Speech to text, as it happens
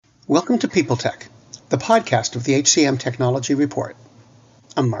Welcome to People Tech, the podcast of the HCM Technology Report.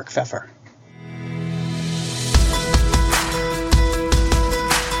 I'm Mark Pfeffer.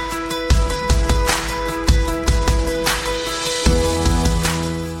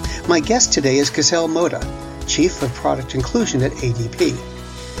 My guest today is Gazelle Moda, Chief of Product Inclusion at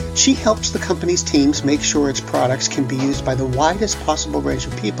ADP. She helps the company's teams make sure its products can be used by the widest possible range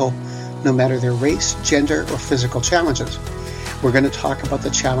of people, no matter their race, gender, or physical challenges. We're going to talk about the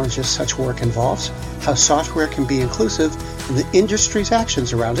challenges such work involves, how software can be inclusive, and the industry's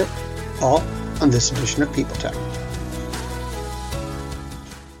actions around it, all on this edition of People Tech.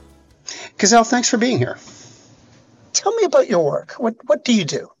 Gazelle, thanks for being here. Tell me about your work. What do you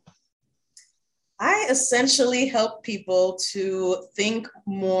do? I essentially help people to think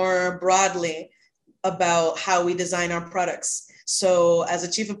more broadly about how we design our products. So as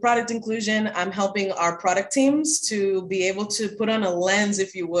a chief of product inclusion, I'm helping our product teams to be able to put on a lens,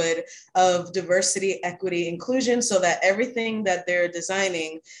 if you would, of diversity, equity, inclusion, so that everything that they're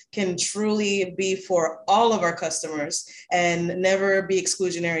designing can truly be for all of our customers and never be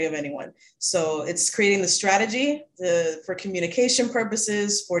exclusionary of anyone. So it's creating the strategy for communication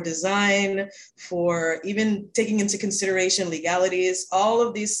purposes, for design, for even taking into consideration legalities, all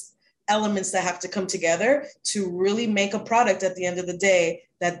of these elements that have to come together to really make a product at the end of the day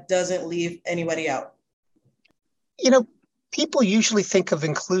that doesn't leave anybody out. You know, people usually think of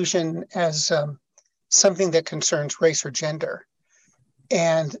inclusion as something that concerns race or gender.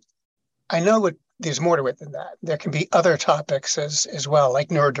 And I know there's more to it than that. There can be other topics as well, like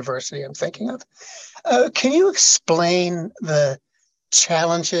neurodiversity I'm thinking of. Can you explain the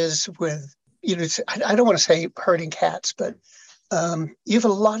challenges with, I don't want to say herding cats, but you have a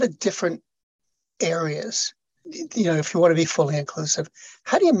lot of different areas, if you want to be fully inclusive.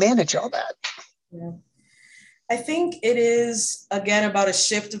 How do you manage all that? Yeah. I think it is, again, about a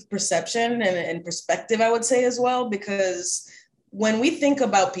shift of perception and perspective, I would say as well, because when we think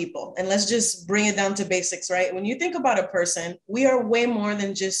about people, and let's just bring it down to basics, right? When you think about a person, we are way more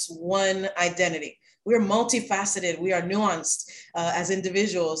than just one identity. We're multifaceted, we are nuanced as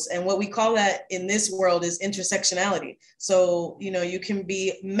individuals. And what we call that in this world is intersectionality. So, you can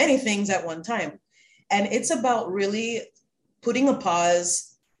be many things at one time. And it's about really putting a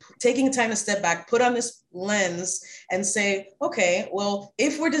pause, taking time to step back, put on this lens and say, okay, well,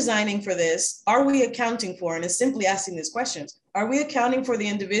 if we're designing for this, are we accounting for, and it's simply asking these questions, are we accounting for the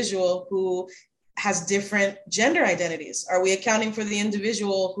individual who has different gender identities? Are we accounting for the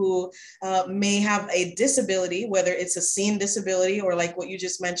individual who may have a disability, whether it's a seen disability or like what you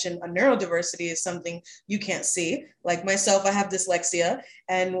just mentioned, a neurodiversity is something you can't see. Like myself, I have dyslexia.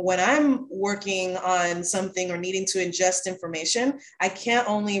 And when I'm working on something or needing to ingest information, I can't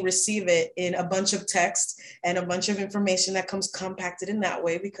only receive it in a bunch of text and a bunch of information that comes compacted in that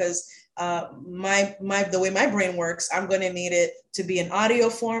way, because the way my brain works, I'm going to need it to be in audio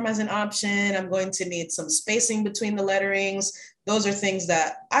form as an option. I'm going to need some spacing between the letterings. Those are things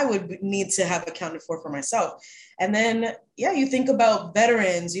that I would need to have accounted for myself. And then, you think about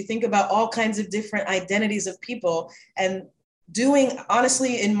veterans, you think about all kinds of different identities of people, and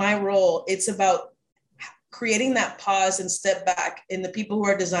honestly, in my role, it's about creating that pause and step back in the people who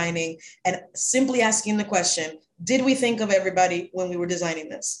are designing and simply asking the question, did we think of everybody when we were designing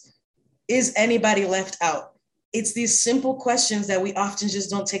this? Is anybody left out? It's these simple questions that we often just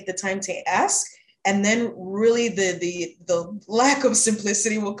don't take the time to ask. And then really the lack of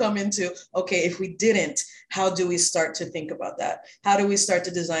simplicity will come into, okay, if we didn't, how do we start to think about that? How do we start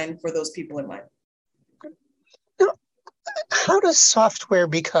to design for those people in mind? Now, how does software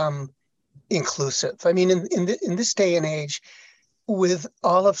become inclusive? I mean, in this day and age, with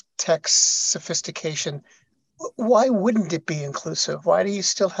all of tech's sophistication, why wouldn't it be inclusive? Why do you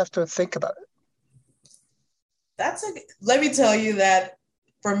still have to think about it? Let me tell you that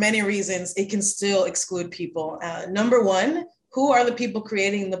for many reasons, it can still exclude people. Number one, who are the people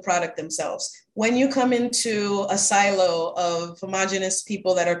creating the product themselves? When you come into a silo of homogenous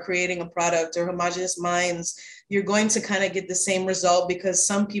people that are creating a product or homogenous minds, you're going to kind of get the same result, because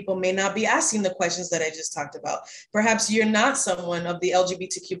some people may not be asking the questions that I just talked about. Perhaps you're not someone of the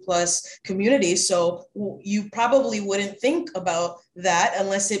LGBTQ plus community, so you probably wouldn't think about that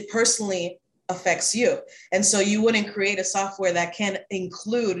unless it personally affects you. And so you wouldn't create a software that can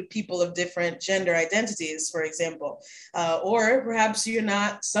include people of different gender identities, for example. Or perhaps you're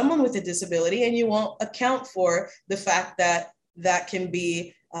not someone with a disability and you won't account for the fact that that can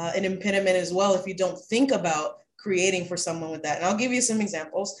be an impediment as well if you don't think about creating for someone with that. And I'll give you some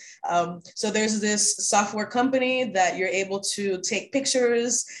examples. So there's this software company that you're able to take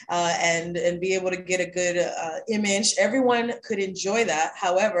pictures and be able to get a good image. Everyone could enjoy that.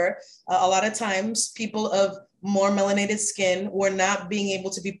 However, a lot of times people of more melanated skin were not being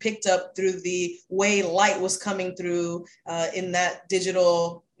able to be picked up through the way light was coming through in that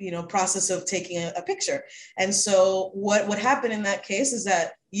digital process of taking a picture. And so what would happen in that case is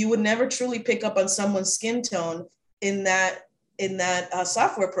that you would never truly pick up on someone's skin tone in that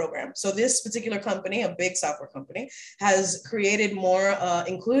software program. So this particular company, a big software company, has created more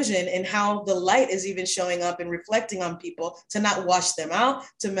inclusion in how the light is even showing up and reflecting on people, to not wash them out,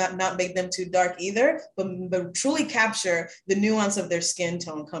 to not make them too dark either, but truly capture the nuance of their skin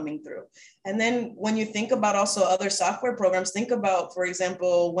tone coming through. And then when you think about also other software programs, think about, for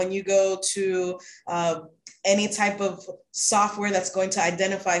example, when you go to any type of software that's going to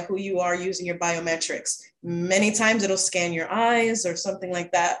identify who you are using your biometrics. Many times it'll scan your eyes or something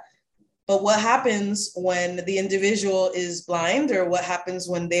like that. But what happens when the individual is blind, or what happens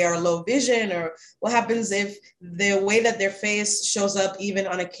when they are low vision, or what happens if the way that their face shows up even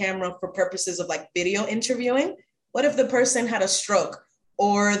on a camera for purposes of like video interviewing? What if the person had a stroke,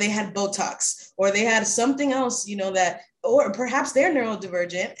 or they had Botox, or they had something else, or perhaps they're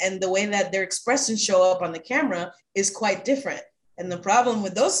neurodivergent and the way that their expressions show up on the camera is quite different. And the problem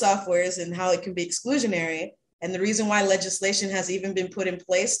with those softwares and how it can be exclusionary, and the reason why legislation has even been put in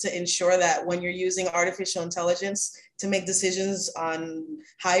place to ensure that when you're using artificial intelligence to make decisions on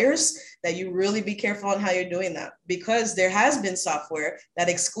hires, that you really be careful on how you're doing that, because there has been software that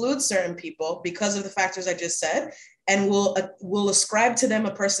excludes certain people because of the factors I just said, and will ascribe to them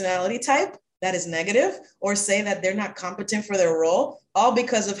a personality type that is negative, or say that they're not competent for their role, all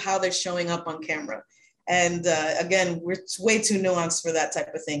because of how they're showing up on camera. And again, we're way too nuanced for that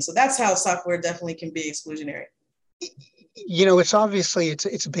type of thing. So that's how software definitely can be exclusionary. It's obviously,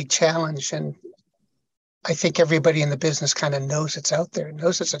 it's a big challenge. And I think everybody in the business kind of knows it's out there,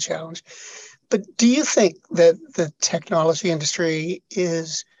 knows it's a challenge. But do you think that the technology industry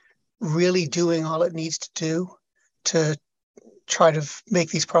is really doing all it needs to do to try to make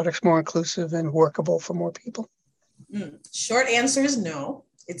these products more inclusive and workable for more people? Short answer is no,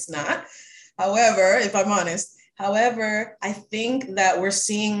 it's not. However, if I'm honest, I think that we're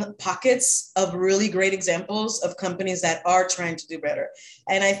seeing pockets of really great examples of companies that are trying to do better.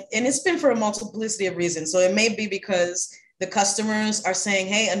 And it's been for a multiplicity of reasons. So it may be because the customers are saying,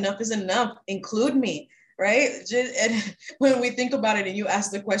 hey, enough is enough, include me. Right. And when we think about it, and you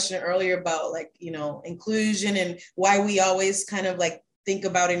asked the question earlier about inclusion and why we always kind of like think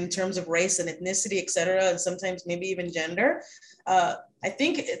about it in terms of race and ethnicity, et cetera, and sometimes maybe even gender. I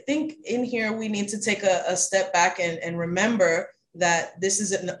think in here we need to take a step back and remember that this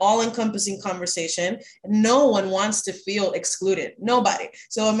is an all-encompassing conversation. No one wants to feel excluded. Nobody.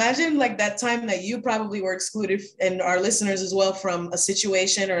 So imagine like that time that you probably were excluded, and our listeners as well, from a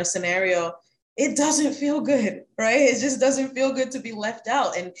situation or a scenario. It doesn't feel good, right? It just doesn't feel good to be left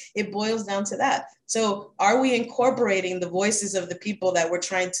out. And it boils down to that. So are we incorporating the voices of the people that we're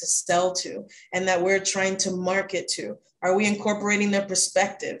trying to sell to and that we're trying to market to? Are we incorporating their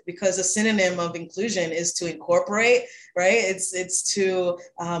perspective? Because a synonym of inclusion is to incorporate, right? It's to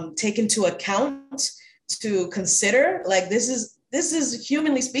take into account, to consider. Like this is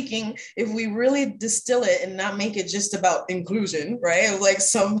humanly speaking, if we really distill it and not make it just about inclusion, right? Like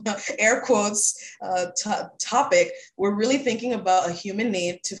some air quotes topic, we're really thinking about a human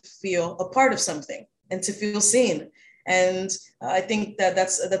need to feel a part of something and to feel seen. And I think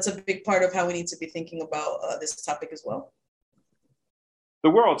that's a big part of how we need to be thinking about this topic as well.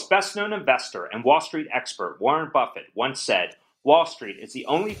 The world's best-known investor and Wall Street expert, Warren Buffett, once said, "Wall Street is the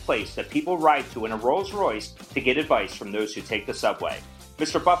only place that people ride to in a Rolls-Royce to get advice from those who take the subway."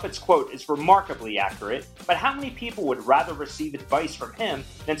 Mr. Buffett's quote is remarkably accurate, but how many people would rather receive advice from him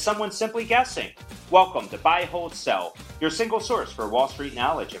than someone simply guessing? Welcome to Buy, Hold, Sell, your single source for Wall Street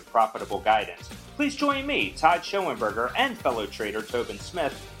knowledge and profitable guidance. Please join me, Todd Schoenberger, and fellow trader Tobin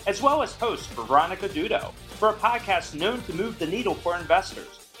Smith, as well as host Veronica Dudo, for a podcast known to move the needle for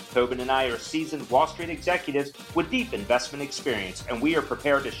investors. Tobin and I are seasoned Wall Street executives with deep investment experience, and we are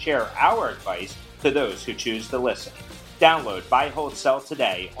prepared to share our advice to those who choose to listen. Download Buy, Hold, Sell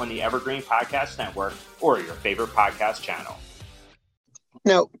today on the Evergreen Podcast Network or your favorite podcast channel.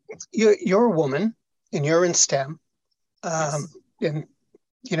 Now, you're a woman and you're in STEM. Yes. And,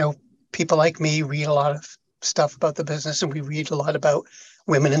 people like me read a lot of stuff about the business, and we read a lot about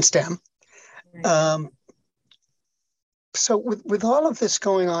women in STEM. Right. So with all of this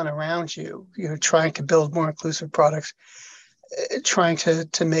going on around you, trying to build more inclusive products, trying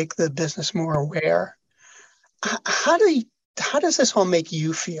to make the business more aware, How how does this all make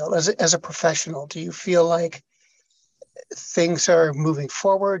you feel as a professional? Do you feel like things are moving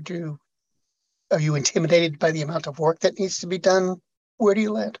forward? Are you intimidated by the amount of work that needs to be done? Where do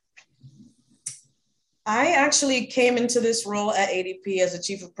you land? I actually came into this role at ADP as a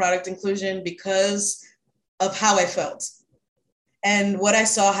chief of product inclusion because of how I felt and what I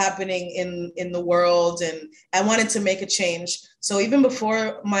saw happening in the world. And I wanted to make a change. So even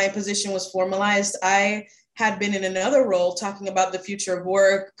before my position was formalized, I had been in another role talking about the future of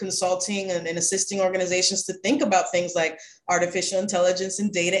work, consulting and assisting organizations to think about things like artificial intelligence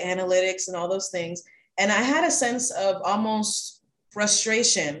and data analytics and all those things. And I had a sense of almost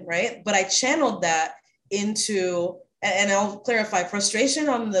frustration, right? But I channeled that into, and I'll clarify, frustration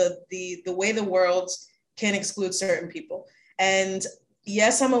on the way the world can exclude certain people. And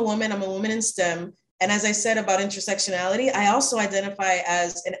yes, I'm a woman in STEM. And as I said about intersectionality, I also identify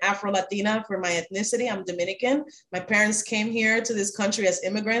as an Afro-Latina for my ethnicity. I'm Dominican. My parents came here to this country as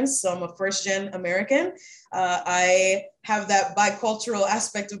immigrants, so I'm a first-gen American. I have that bicultural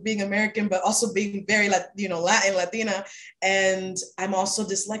aspect of being American, but also being very, Latin, Latina. And I'm also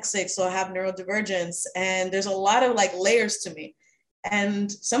dyslexic, so I have neurodivergence. And there's a lot of layers to me.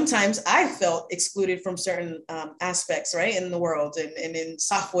 And sometimes I felt excluded from certain aspects, right, in the world and in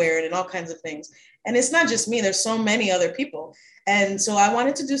software and in all kinds of things. And it's not just me, there's so many other people. And so I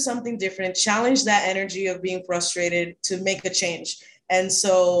wanted to do something different, challenge that energy of being frustrated to make a change. And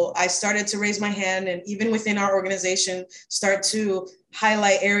so I started to raise my hand, and even within our organization, start to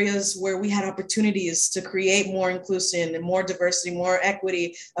highlight areas where we had opportunities to create more inclusion and more diversity, more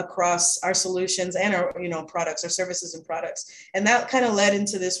equity across our solutions and our products, our services and products. And that kind of led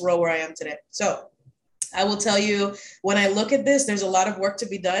into this role where I am today. So I will tell you, when I look at this, there's a lot of work to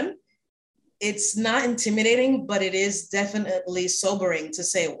be done. It's not intimidating, but it is definitely sobering to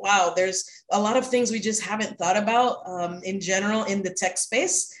say, wow, there's a lot of things we just haven't thought about in general in the tech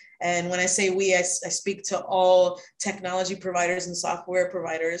space. And when I say we, I speak to all technology providers and software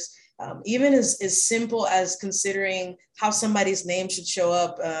providers, even as simple as considering how somebody's name should show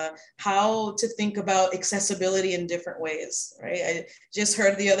up, how to think about accessibility in different ways, right? I just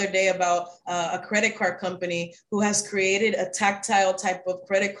heard the other day about a credit card company who has created a tactile type of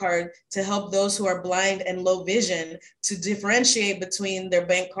credit card to help those who are blind and low vision to differentiate between their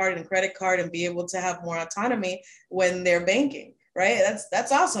bank card and credit card and be able to have more autonomy when they're banking. Right?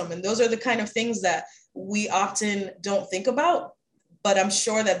 That's awesome. And those are the kind of things that we often don't think about, but I'm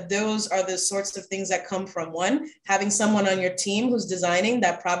sure that those are the sorts of things that come from, one, having someone on your team who's designing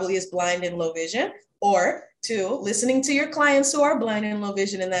that probably is blind and low vision, or two, listening to your clients who are blind and low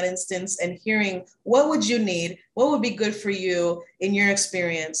vision in that instance and hearing what would you need, what would be good for you in your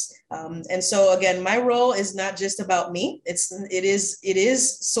experience. And so again, my role is not just about me. It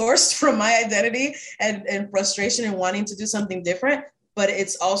is sourced from my identity and frustration and wanting to do something different, but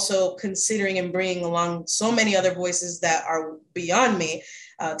it's also considering and bringing along so many other voices that are beyond me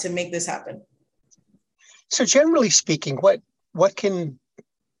to make this happen. So generally speaking, what can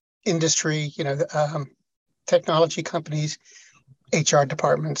industry, technology companies, HR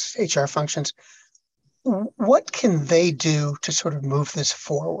departments, HR functions, what can they do to sort of move this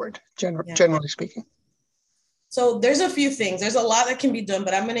forward, generally speaking? So there's a few things. There's a lot that can be done,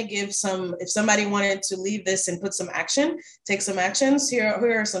 but I'm going to give some, if somebody wanted to leave this and put some action, take some actions, here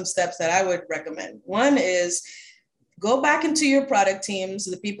are some steps that I would recommend. One is go back into your product teams,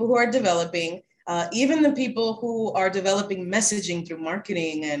 the people who are developing, even the people who are developing messaging through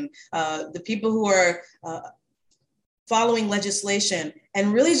marketing and the people who are following legislation,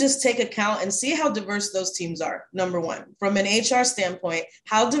 and really just take account and see how diverse those teams are. Number one, from an HR standpoint,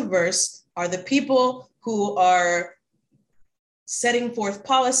 how diverse are the people who are setting forth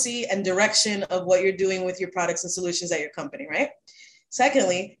policy and direction of what you're doing with your products and solutions at your company, right?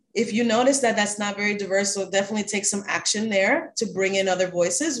 Secondly, if you notice that that's not very diverse, so definitely take some action there to bring in other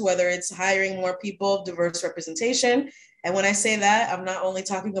voices, whether it's hiring more people, diverse representation. And when I say that, I'm not only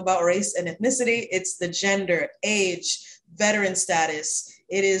talking about race and ethnicity, it's the gender, age, veteran status.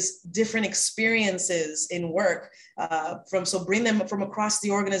 It is different experiences in work. So bring them from across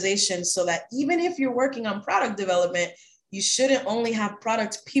the organization so that even if you're working on product development, you shouldn't only have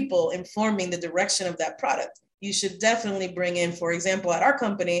product people informing the direction of that product. You should definitely bring in, for example, at our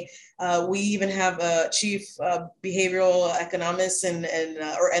company, we even have a chief behavioral economist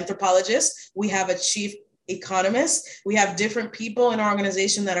or anthropologist. We have a chief economist. We have different people in our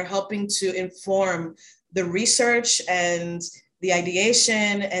organization that are helping to inform the research and the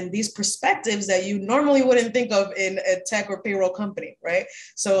ideation and these perspectives that you normally wouldn't think of in a tech or payroll company, right?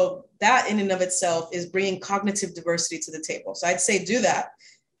 So that in and of itself is bringing cognitive diversity to the table. So I'd say do that.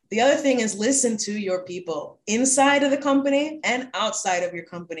 The other thing is listen to your people inside of the company and outside of your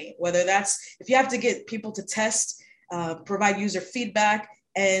company, whether that's if you have to get people to test, provide user feedback,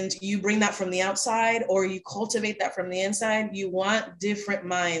 and you bring that from the outside or you cultivate that from the inside. You want different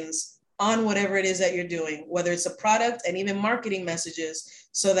minds on whatever it is that you're doing, whether it's a product and even marketing messages,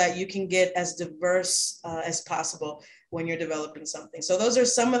 so that you can get as diverse as possible when you're developing something. So those are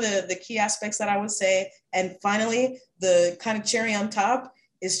some of the key aspects that I would say. And finally, the kind of cherry on top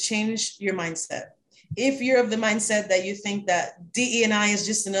is change your mindset. If you're of the mindset that you think that DE&I is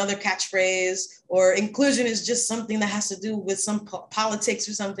just another catchphrase or inclusion is just something that has to do with some politics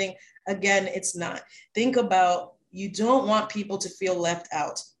or something, again, it's not. Think about, you don't want people to feel left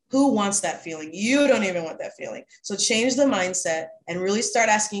out. Who wants that feeling? You don't even want that feeling. So change the mindset and really start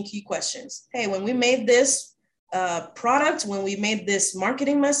asking key questions. Hey, when we made this product, when we made this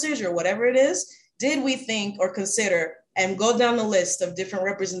marketing message or whatever it is, did we think or consider and go down the list of different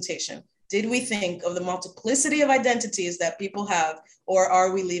representation? Did we think of the multiplicity of identities that people have, or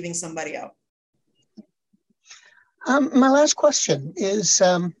are we leaving somebody out? My last question is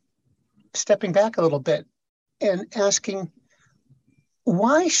stepping back a little bit and asking,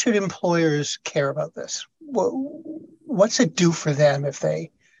 why should employers care about this? What's it do for them if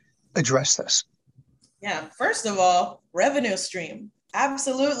they address this? Yeah, first of all, revenue stream.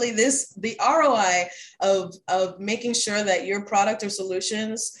 Absolutely. The ROI of making sure that your product or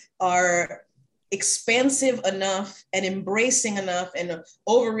solutions are expansive enough and embracing enough and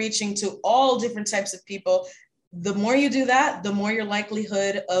overreaching to all different types of people. The more you do that, the more your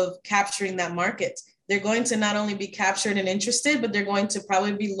likelihood of capturing that market. They're going to not only be captured and interested, but they're going to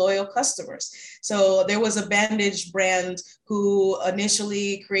probably be loyal customers. So there was a bandage brand who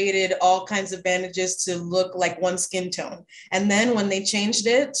initially created all kinds of bandages to look like one skin tone. And then when they changed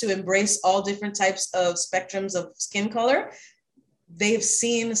it to embrace all different types of spectrums of skin color, they've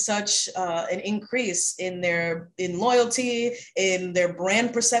seen such an increase in loyalty, in their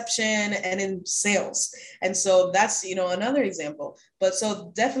brand perception, and in sales. And so that's, another example. But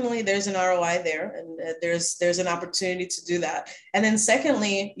so definitely there's an ROI there, and there's an opportunity to do that. And then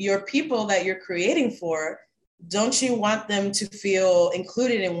secondly, your people that you're creating for, don't you want them to feel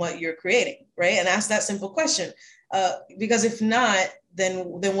included in what you're creating, right? And ask that simple question. Because if not, then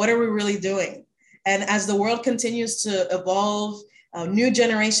what are we really doing? And as the world continues to evolve, new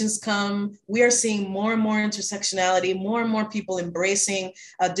generations come, we are seeing more and more intersectionality, more and more people embracing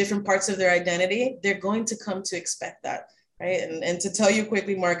different parts of their identity. They're going to come to expect that, right? And to tell you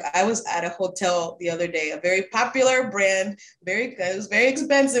quickly, Mark, I was at a hotel the other day, a very popular brand, it was very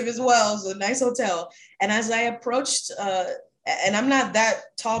expensive as well. It was a nice hotel. And as I approached, and I'm not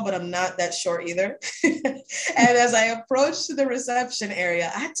that tall, but I'm not that short either. And as I approached the reception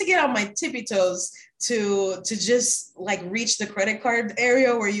area, I had to get on my tippy toes to just like reach the credit card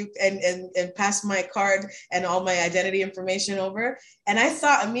area where you and pass my card and all my identity information over. And I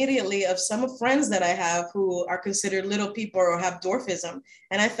thought immediately of some friends that I have who are considered little people or have dwarfism.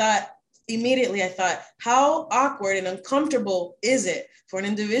 And I thought, how awkward and uncomfortable is it for an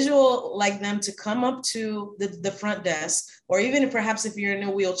individual like them to come up to the front desk, or even perhaps if you're in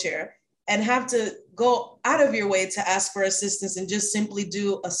a wheelchair, and have to go out of your way to ask for assistance and just simply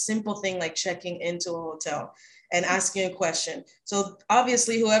do a simple thing like checking into a hotel and asking a question. So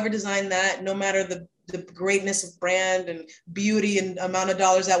obviously, whoever designed that, no matter the greatness of brand and beauty and amount of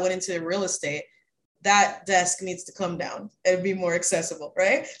dollars that went into real estate, that desk needs to come down and be more accessible,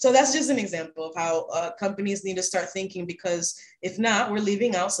 right? So that's just an example of how companies need to start thinking, because if not, we're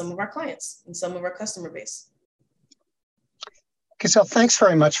leaving out some of our clients and some of our customer base. Giselle, thanks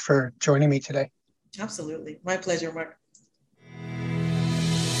very much for joining me today. Absolutely. My pleasure, Mark.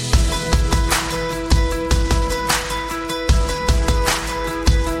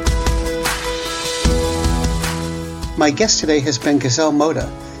 My guest today has been Giselle Moda,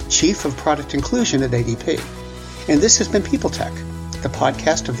 Chief of Product Inclusion at ADP. And this has been People Tech, the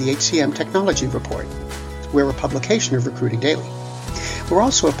podcast of the HCM Technology Report. We're a publication of Recruiting Daily. We're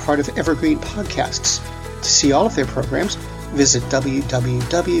also a part of Evergreen Podcasts. To see all of their programs, visit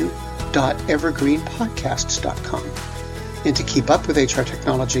www.evergreenpodcasts.com. And to keep up with HR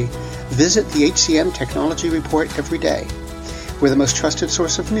technology, visit the HCM Technology Report every day. We're the most trusted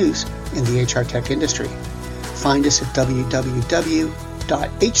source of news in the HR tech industry. Find us at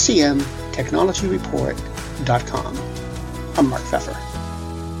www.hcmtechnologyreport.com. I'm Mark Pfeffer.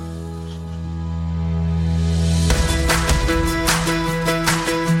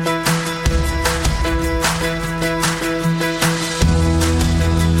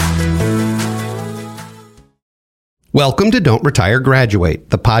 Welcome to Don't Retire, Graduate,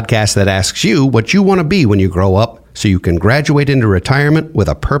 the podcast that asks you what you want to be when you grow up so you can graduate into retirement with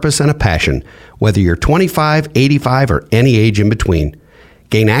a purpose and a passion, whether you're 25, 85, or any age in between.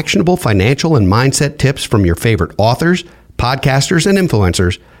 Gain actionable financial and mindset tips from your favorite authors, podcasters, and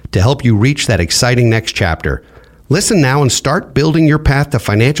influencers to help you reach that exciting next chapter. Listen now and start building your path to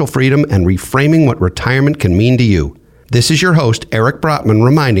financial freedom and reframing what retirement can mean to you. This is your host, Eric Brotman,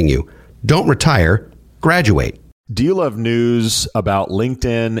 reminding you, don't retire, graduate. Do you love news about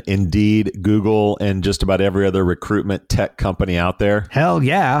LinkedIn, Indeed, Google, and just about every other recruitment tech company out there? Hell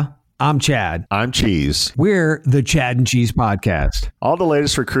yeah. I'm Chad. I'm Cheese. We're the Chad and Cheese Podcast. All the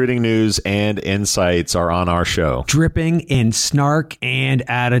latest recruiting news and insights are on our show. Dripping in snark and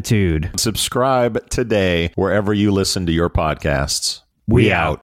attitude. Subscribe today wherever you listen to your podcasts. We out.